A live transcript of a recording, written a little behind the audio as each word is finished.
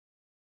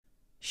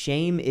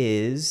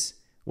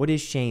What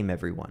is shame,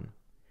 everyone?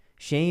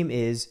 Shame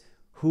is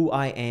who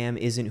I am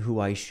isn't who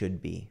I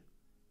should be.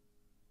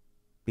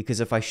 Because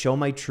if I show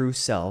my true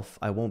self,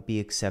 I won't be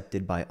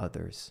accepted by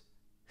others.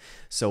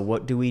 So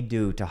what do we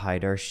do to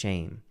hide our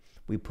shame?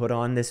 We put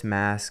on this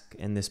mask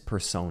and this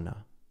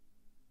persona.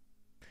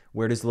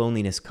 Where does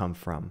loneliness come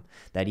from?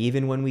 That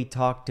even when we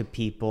talk to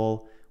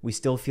people, we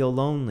still feel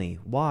lonely.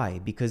 Why?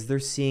 Because they're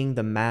seeing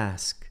the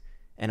mask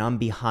and I'm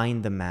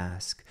behind the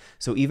mask.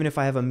 So even if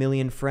I have a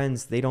million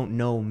friends, they don't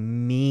know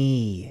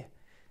me.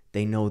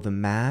 They know the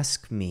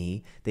mask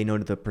me. They know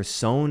the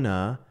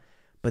persona,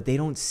 but they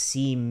don't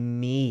see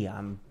me.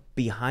 I'm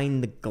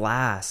behind the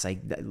glass.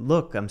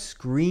 I'm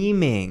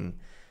screaming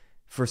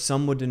for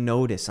someone to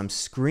notice. I'm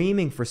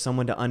screaming for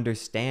someone to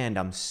understand.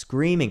 I'm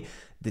screaming.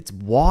 It's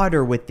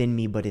water within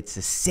me, but it's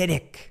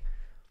acidic.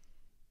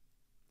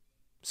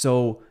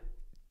 So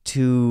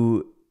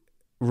to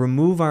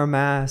remove our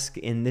mask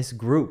in this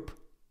group,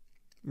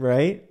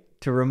 right?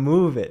 To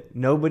remove it.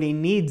 Nobody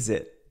needs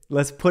it.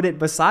 Let's put it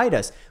beside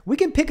us. We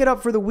can pick it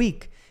up for the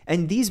week.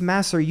 And these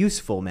masks are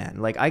useful, man.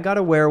 Like, I got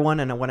to wear one,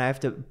 and when I have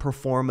to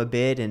perform a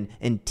bit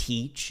and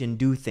teach and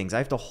do things, I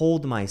have to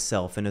hold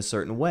myself in a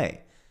certain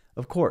way,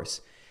 of course.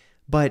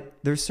 But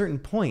there's certain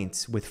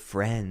points with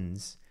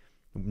friends.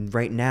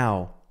 Right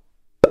now,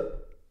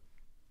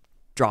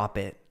 drop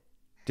it.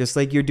 Just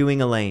like you're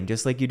doing Elaine,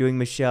 just like you're doing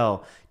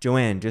Michelle,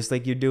 Joanne, just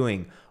like you're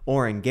doing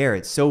Oren,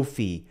 Garrett,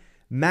 Sophie.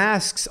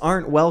 Masks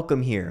aren't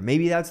welcome here.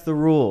 Maybe that's the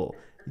rule.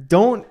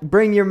 Don't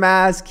bring your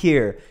mask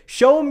here.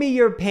 Show me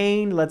your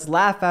pain. Let's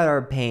laugh at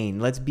our pain.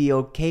 Let's be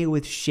okay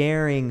with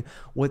sharing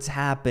what's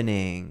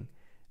happening.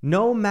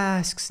 No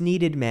masks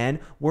needed, man.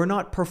 We're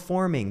not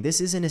performing. This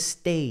isn't a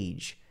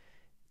stage.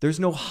 There's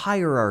no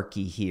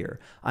hierarchy here.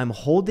 I'm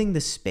holding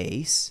the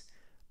space,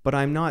 but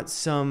I'm not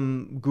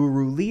some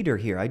guru leader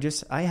here. I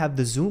have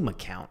the Zoom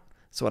account.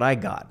 That's what I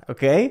got,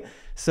 okay?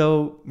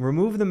 So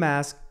remove the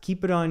mask,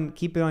 keep it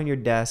on your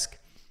desk,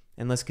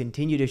 and let's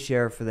continue to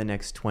share for the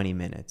next 20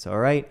 minutes, all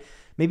right?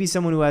 Maybe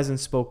someone who hasn't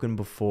spoken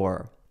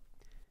before.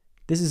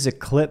 This is a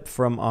clip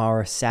from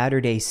our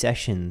Saturday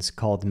sessions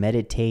called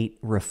Meditate,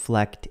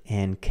 Reflect,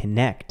 and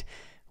Connect,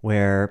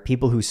 where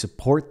people who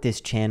support this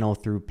channel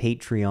through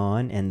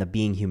Patreon and the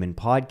Being Human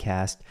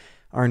podcast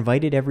are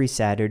invited every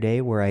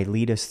Saturday, where I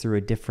lead us through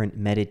a different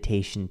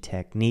meditation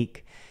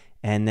technique.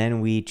 And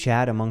then we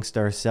chat amongst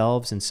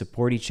ourselves and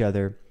support each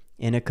other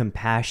in a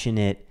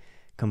compassionate,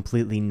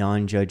 completely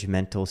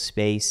non-judgmental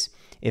space.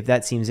 If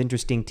that seems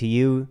interesting to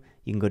you,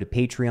 you can go to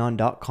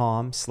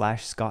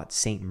patreon.com/Scott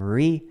Ste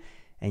Marie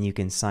and you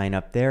can sign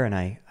up there. And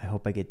I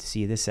hope I get to see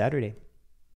you this Saturday.